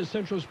have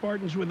Central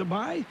Spartans with a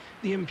bye.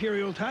 The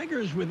Imperial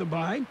Tigers with a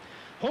bye.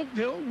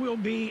 Holtville will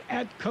be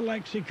at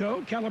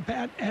Calexico.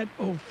 Calapat at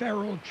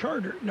O'Farrell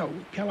Charter. No,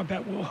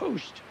 Calapat will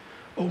host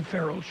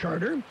O'Farrell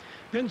Charter.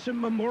 Vincent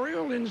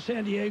Memorial in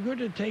San Diego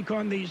to take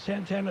on the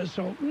Santana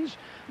Sultans.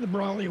 The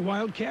Brawley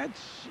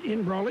Wildcats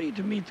in Brawley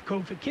to meet the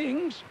Kofa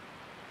Kings.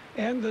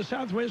 And the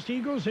Southwest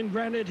Eagles and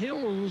Granite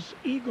Hills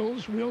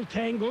Eagles will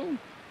tangle.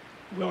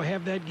 We'll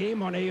have that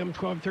game on AM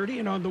 1230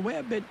 and on the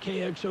web at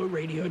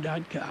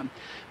KXORadio.com.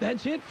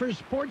 That's it for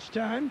Sports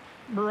Time.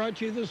 Brought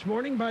to you this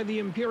morning by the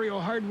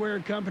Imperial Hardware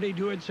Company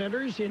Do-It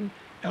Centers in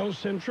El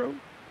Centro,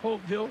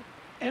 Holtville,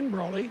 and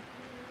Brawley.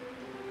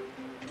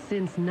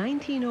 Since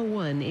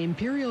 1901,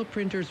 Imperial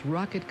Printers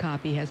Rocket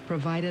Copy has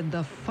provided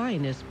the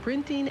finest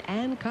printing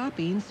and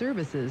copying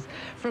services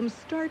from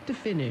start to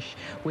finish.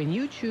 When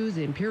you choose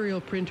Imperial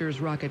Printers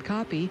Rocket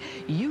Copy,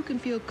 you can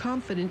feel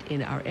confident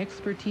in our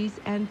expertise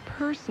and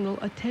personal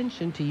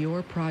attention to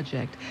your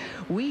project.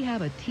 We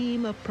have a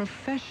team of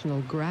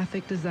professional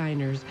graphic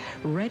designers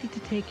ready to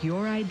take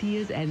your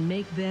ideas and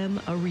make them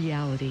a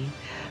reality.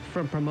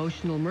 From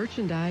promotional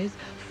merchandise,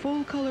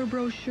 full-color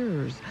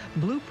brochures,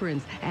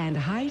 blueprints, and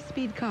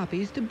high-speed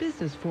copies to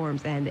business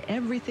forms and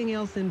everything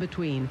else in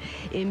between,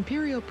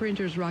 Imperial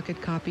Printers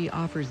Rocket Copy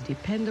offers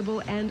dependable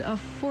and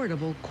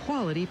affordable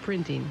quality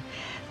printing.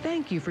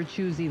 Thank you for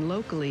choosing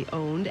locally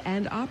owned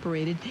and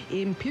operated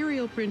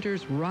Imperial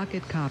Printers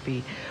Rocket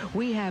Copy.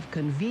 We have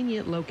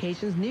convenient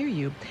locations near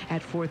you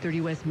at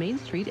 430 West Main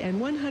Street and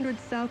 100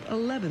 South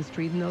 11th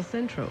Street in El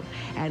Centro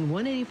and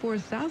 184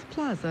 South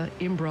Plaza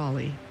in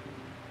Brawley.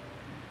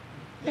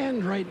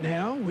 And right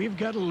now, we've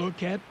got a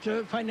look at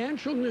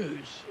financial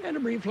news and a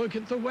brief look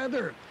at the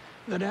weather.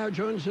 The Dow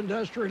Jones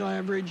Industrial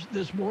Average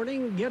this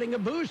morning getting a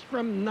boost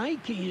from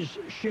Nike's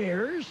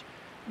shares,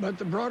 but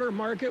the broader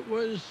market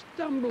was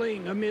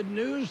stumbling amid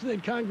news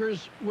that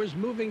Congress was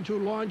moving to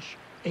launch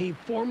a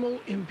formal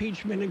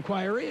impeachment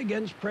inquiry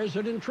against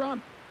President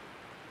Trump.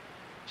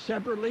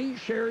 Separately,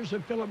 shares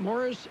of Philip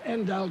Morris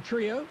and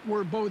Altria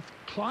were both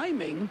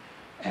climbing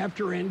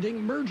after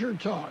ending merger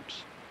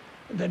talks.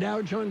 The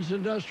Dow Jones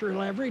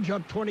Industrial Average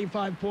up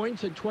 25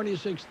 points at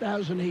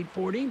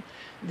 26,840.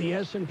 The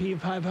S&P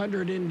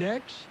 500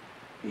 index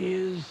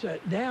is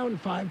down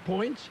 5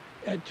 points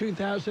at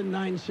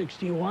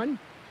 2,961.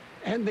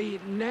 And the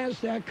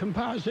NASDAQ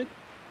composite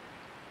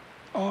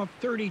off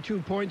 32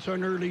 points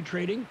on early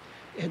trading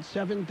at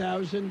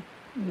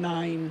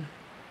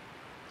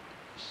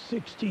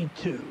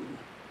 7,962.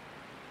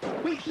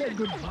 We said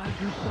goodbye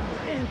to summer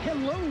and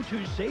hello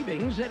to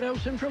savings at El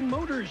Centro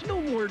Motors.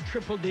 No more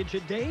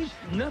triple-digit days,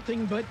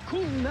 nothing but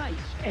cool nights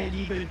and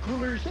even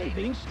cooler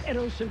savings at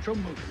El Centro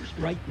Motors.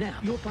 Right now,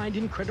 you'll find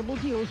incredible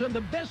deals on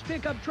the best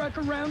pickup truck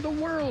around the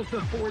world.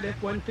 The Ford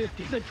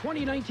F-150, the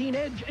 2019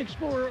 Edge,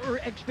 Explorer, or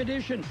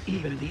Expedition,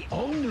 even the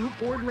all-new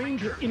Ford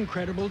Ranger.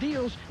 Incredible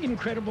deals,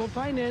 incredible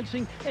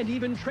financing, and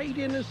even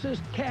trade-in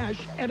assist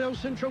cash at El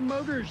Centro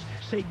Motors.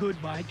 Say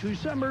goodbye to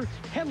summer,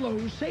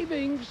 hello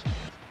savings.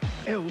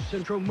 El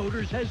Centro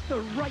Motors has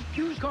the right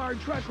used car,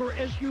 truck, or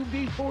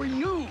SUV for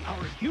you.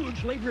 Our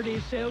huge Labor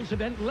Day sales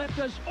event left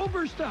us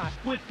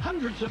overstocked with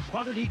hundreds of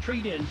quality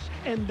trade-ins.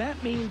 And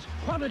that means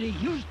quality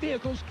used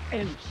vehicles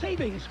and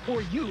savings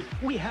for you.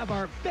 We have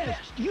our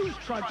best used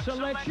truck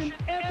selection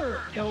ever.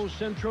 El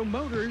Centro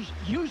Motors,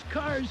 used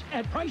cars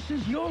at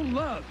prices you'll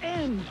love.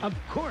 And, of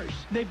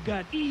course, they've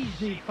got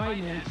easy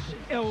financing.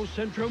 El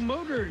Centro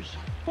Motors,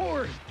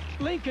 Ford,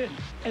 Lincoln,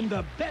 and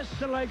the best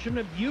selection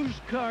of used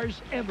cars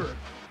ever.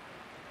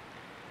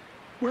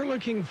 We're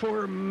looking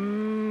for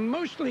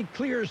mostly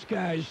clear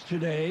skies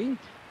today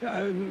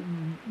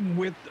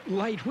with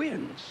light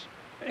winds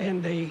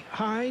and a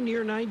high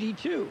near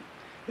 92.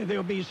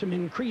 There'll be some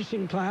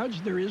increasing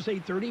clouds. There is a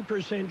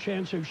 30%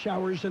 chance of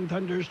showers and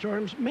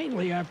thunderstorms,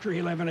 mainly after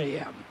 11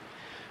 a.m.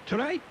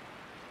 Tonight,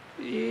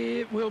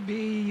 it will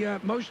be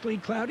mostly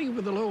cloudy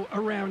with a low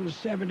around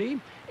 70,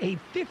 a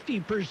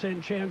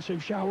 50% chance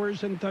of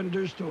showers and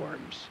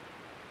thunderstorms.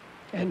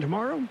 And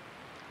tomorrow,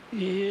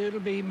 it'll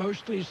be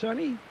mostly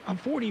sunny, a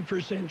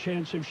 40%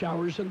 chance of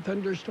showers and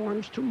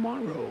thunderstorms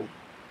tomorrow.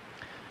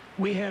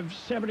 We have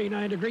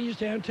 79 degrees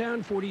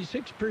downtown,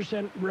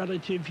 46%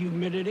 relative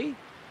humidity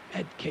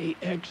at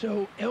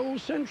KXO El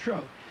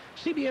Centro.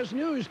 CBS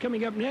News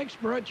coming up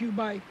next, brought to you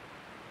by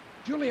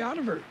Julie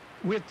Oliver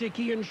with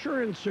Dickey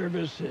Insurance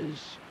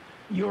Services,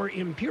 your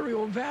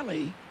Imperial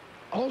Valley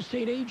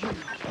Allstate agent.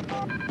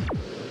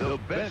 The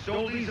best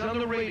oldies on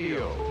the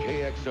radio.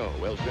 KXO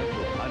El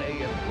Centro on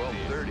AM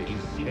 1230.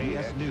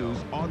 CBS News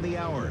on the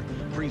hour.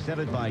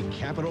 Presented by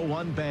Capital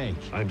One Bank.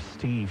 I'm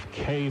Steve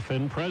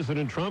Kafin.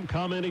 President Trump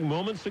commenting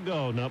moments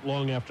ago, not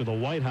long after the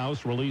White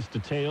House released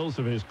details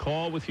of his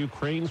call with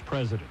Ukraine's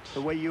president.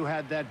 The way you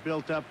had that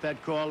built up,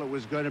 that call, it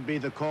was going to be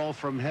the call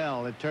from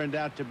hell. It turned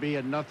out to be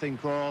a nothing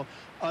call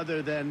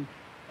other than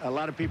a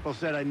lot of people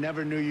said, I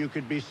never knew you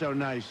could be so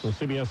nice. Well,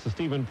 CBS's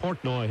Stephen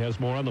Portnoy has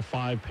more on the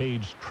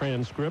 5-page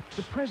transcript.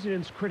 The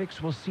president's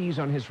critics will seize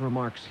on his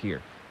remarks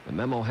here. The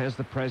memo has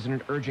the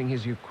president urging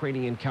his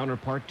Ukrainian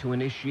counterpart to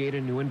initiate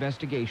a new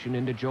investigation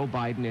into Joe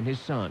Biden and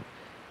his son.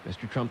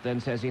 Mr. Trump then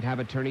says he'd have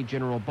Attorney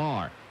General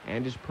Barr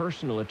and his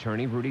personal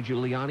attorney, Rudy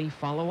Giuliani,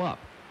 follow up.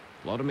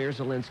 Volodymyr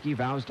Zelensky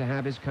vows to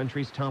have his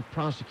country's top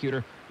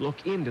prosecutor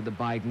look into the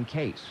Biden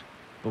case.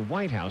 The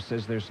White House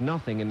says there's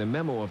nothing in the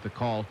memo of the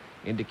call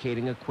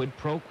indicating a quid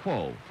pro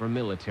quo for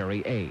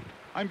military aid.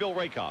 I'm Bill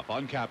Rakoff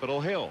on Capitol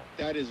Hill.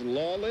 That is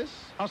lawless.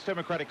 House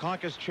Democratic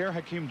Caucus Chair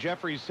Hakeem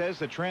Jeffries says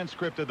the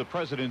transcript of the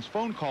president's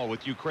phone call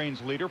with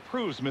Ukraine's leader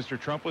proves Mr.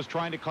 Trump was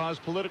trying to cause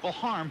political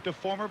harm to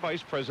former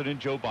Vice President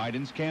Joe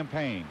Biden's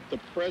campaign. The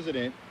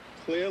president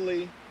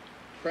clearly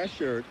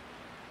pressured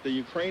the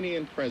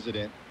Ukrainian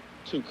president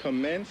to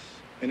commence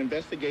an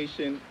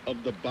investigation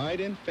of the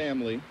Biden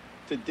family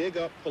to dig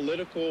up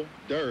political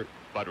dirt.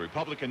 But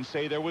Republicans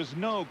say there was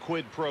no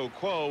quid pro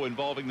quo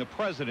involving the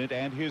president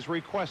and his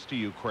request to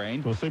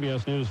Ukraine. Well,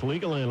 CBS News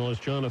legal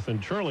analyst Jonathan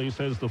Turley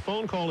says the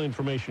phone call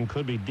information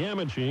could be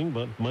damaging,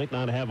 but might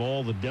not have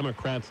all the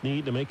Democrats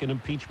need to make an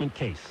impeachment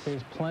case.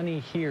 There's plenty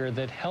here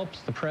that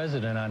helps the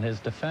president on his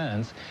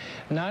defense.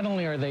 Not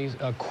only are they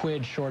a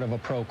quid short of a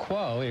pro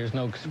quo, there's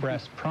no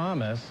express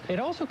promise,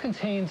 it also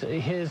contains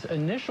his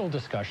initial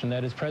discussion,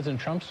 that is President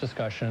Trump's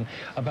discussion,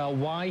 about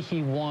why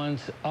he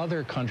wants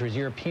other countries,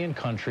 European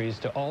countries,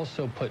 to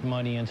also put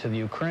money into the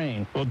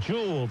Ukraine. Well,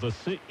 Juul,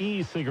 the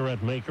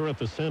e-cigarette maker at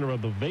the center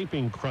of the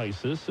vaping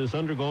crisis, has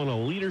undergone a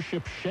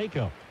leadership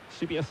shakeup.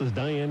 CBS's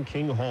Diane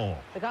King Hall.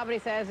 The company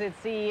says its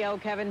CEO,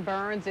 Kevin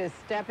Burns, is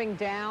stepping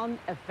down,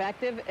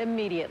 effective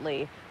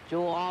immediately.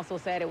 Juul also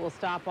said it will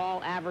stop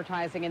all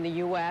advertising in the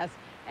U.S.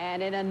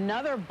 And in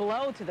another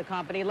blow to the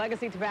company,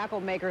 legacy tobacco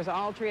makers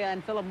Altria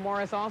and Philip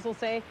Morris also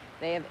say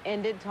they have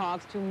ended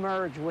talks to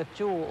merge with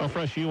Juul. A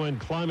fresh UN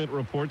climate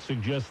report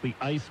suggests the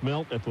ice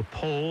melt at the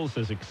poles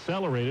has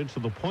accelerated to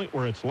the point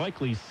where it's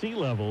likely sea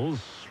levels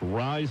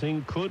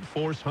rising could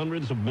force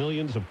hundreds of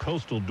millions of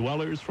coastal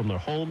dwellers from their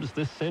homes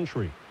this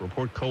century.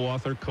 Report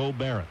co-author Co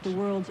Barrett. The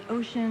world's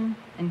ocean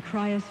and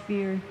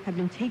cryosphere have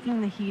been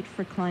taking the heat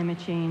for climate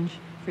change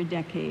for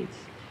decades.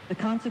 The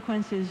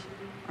consequences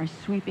are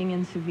sweeping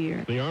and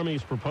severe. The Army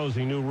is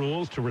proposing new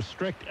rules to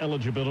restrict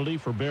eligibility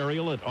for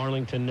burial at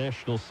Arlington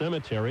National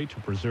Cemetery to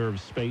preserve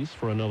space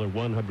for another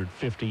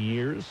 150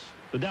 years.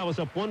 The Dow is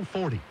up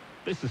 140.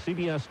 This is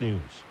CBS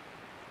News.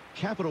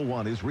 Capital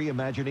One is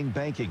reimagining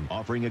banking,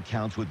 offering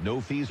accounts with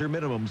no fees or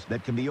minimums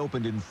that can be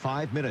opened in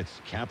 5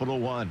 minutes. Capital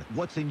One.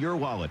 What's in your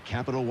wallet?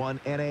 Capital One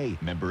N.A.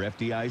 Member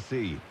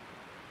FDIC.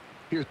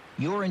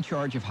 You're in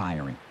charge of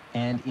hiring,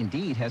 and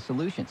Indeed has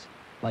solutions,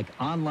 like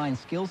online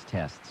skills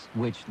tests,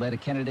 which let a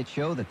candidate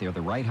show that they're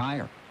the right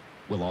hire.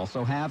 We'll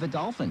also have a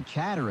dolphin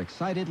chatter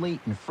excitedly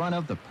in front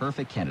of the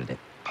perfect candidate.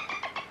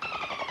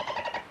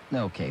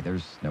 Okay,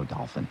 there's no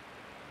dolphin.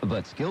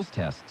 But skills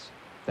tests,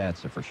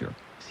 that's a for sure.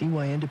 See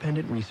why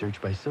independent research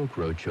by Silk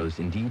Road shows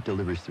Indeed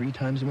delivers 3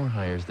 times more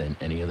hires than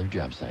any other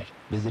job site.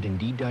 Visit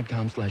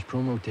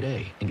Indeed.com/promo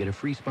today and get a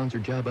free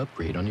sponsored job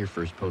upgrade on your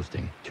first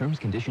posting. Terms,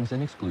 conditions,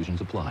 and exclusions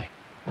apply.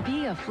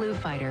 Be a flu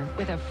fighter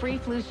with a free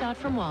flu shot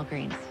from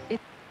Walgreens.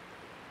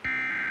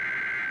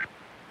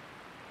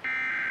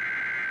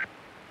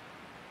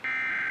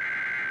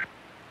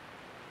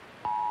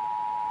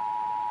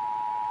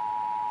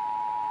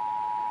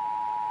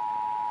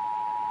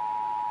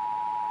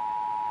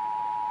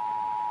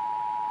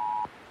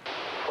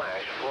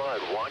 Flash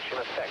flood watch in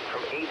effect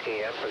from 8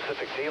 a.m.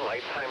 Pacific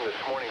Daylight Time this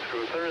morning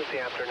through Thursday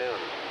afternoon.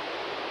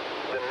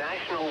 The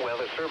National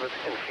Weather Service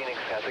in Phoenix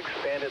has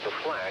expanded the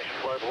flash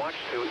flood watch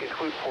to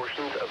include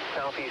portions of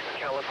southeast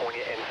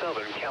California and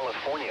southern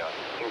California,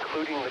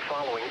 including the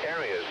following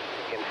areas: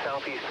 in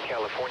southeast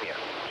California,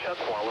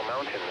 Chuckwalla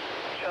Mountains,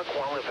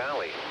 Chuckwalla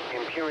Valley,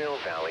 Imperial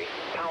Valley,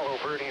 Palo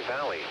Verde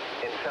Valley,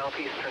 and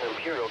southeastern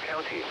Imperial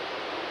County.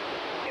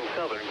 In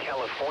southern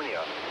California,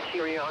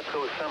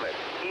 Kiriako Summit,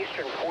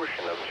 eastern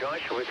portion of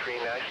Joshua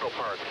Tree National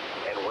Park,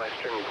 and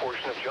western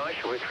portion of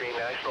Joshua Tree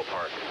National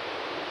Park.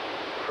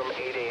 From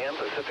 8 a.m.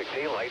 Pacific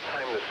Daylight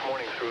Time this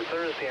morning through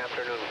Thursday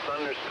afternoon,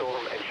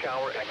 thunderstorm and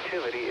shower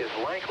activity is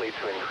likely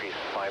to increase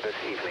by this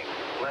evening,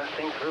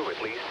 lasting through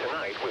at least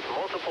tonight with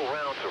multiple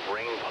rounds of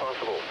rain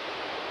possible.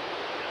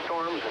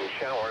 Storms and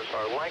showers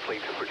are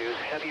likely to produce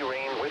heavy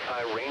rain with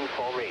high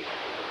rainfall rates.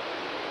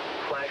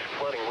 Flash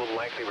flooding will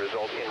likely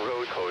result in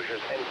road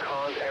closures and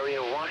cause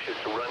area washes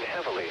to run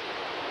heavily.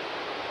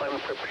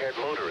 Unprepared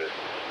motorists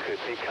could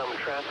become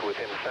trapped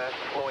within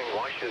fast-flowing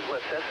washes,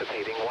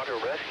 necessitating water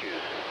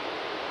rescues.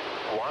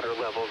 Water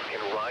levels can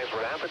rise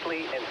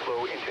rapidly and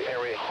flow into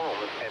area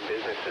homes and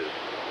businesses.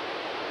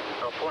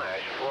 A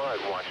flash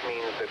flood watch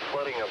means that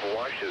flooding of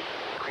washes,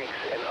 creeks,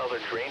 and other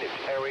drainage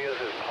areas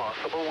is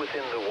possible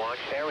within the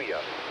watch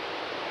area.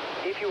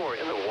 If you are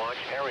in the watch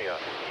area,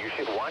 you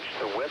should watch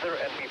the weather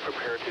and be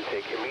prepared to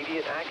take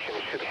immediate action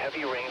should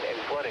heavy rain and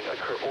flooding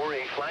occur or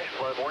a flash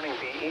flood warning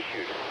be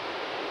issued.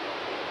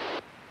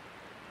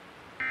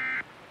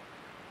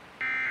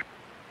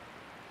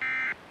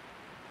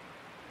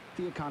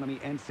 The economy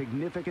and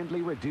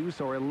significantly reduce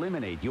or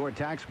eliminate your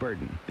tax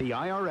burden. The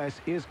IRS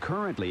is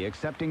currently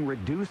accepting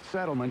reduced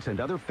settlements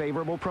and other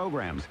favorable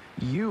programs.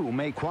 You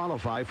may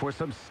qualify for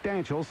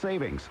substantial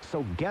savings,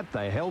 so get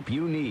the help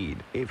you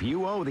need. If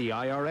you owe the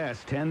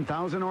IRS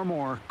 $10,000 or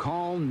more,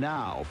 call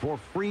now for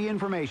free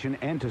information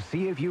and to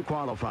see if you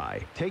qualify.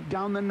 Take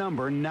down the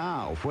number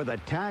now for the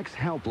tax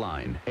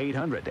helpline.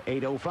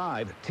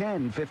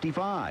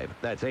 800-805-1055.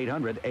 That's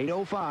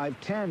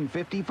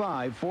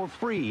 800-805-1055 for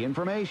free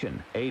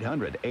information.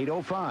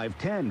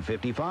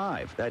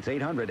 800-805-1055. That's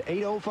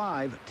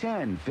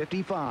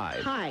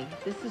 800-805-1055. Hi,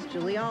 this is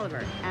Julie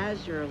Oliver.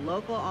 As your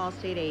local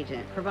Allstate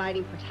agent,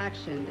 providing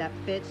protection that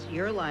fits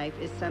your life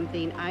is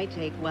something I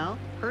take well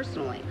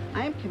personally.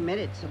 I am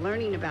committed to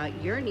learning about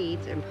your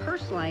needs and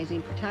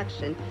personalizing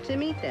protection to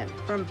meet them.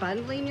 From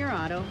bundling your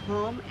auto,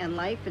 home, and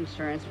life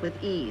insurance with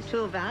ease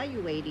to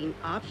evaluating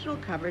optional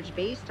coverage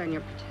based on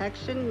your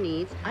protection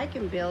needs, I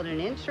can build an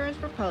insurance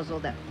proposal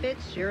that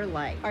fits your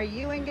life. Are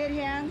you in good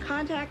hands?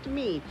 Contact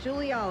me,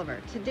 Julie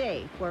Oliver,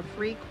 today for a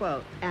free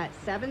quote at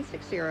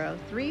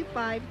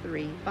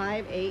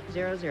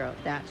 760-353-5800.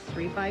 That's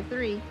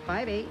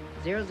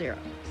 353-5800.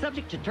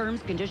 Subject to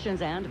terms,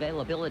 conditions, and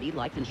availability.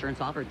 Life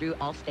insurance offered through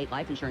Allstate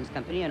Life Insurance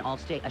Company and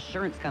Allstate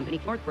Assurance Company,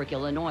 Northbrook,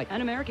 Illinois,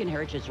 and American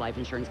Heritage Life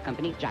Insurance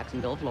Company,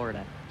 Jacksonville,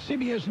 Florida.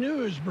 CBS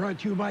News brought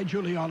to you by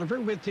Julie Oliver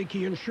with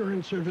Dickey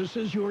Insurance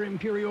Services, your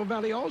Imperial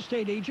Valley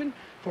Allstate agent.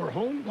 For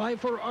home,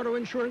 life, or auto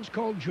insurance,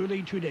 call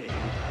Julie today.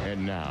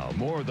 And now,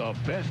 more of the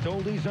best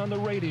oldies on the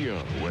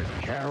radio with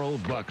Carroll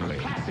Buckley.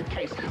 Classic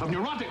case of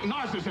neurotic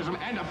narcissism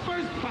and a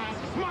first-class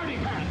smarty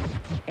pants.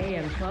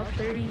 AM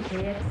 1230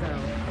 KXO.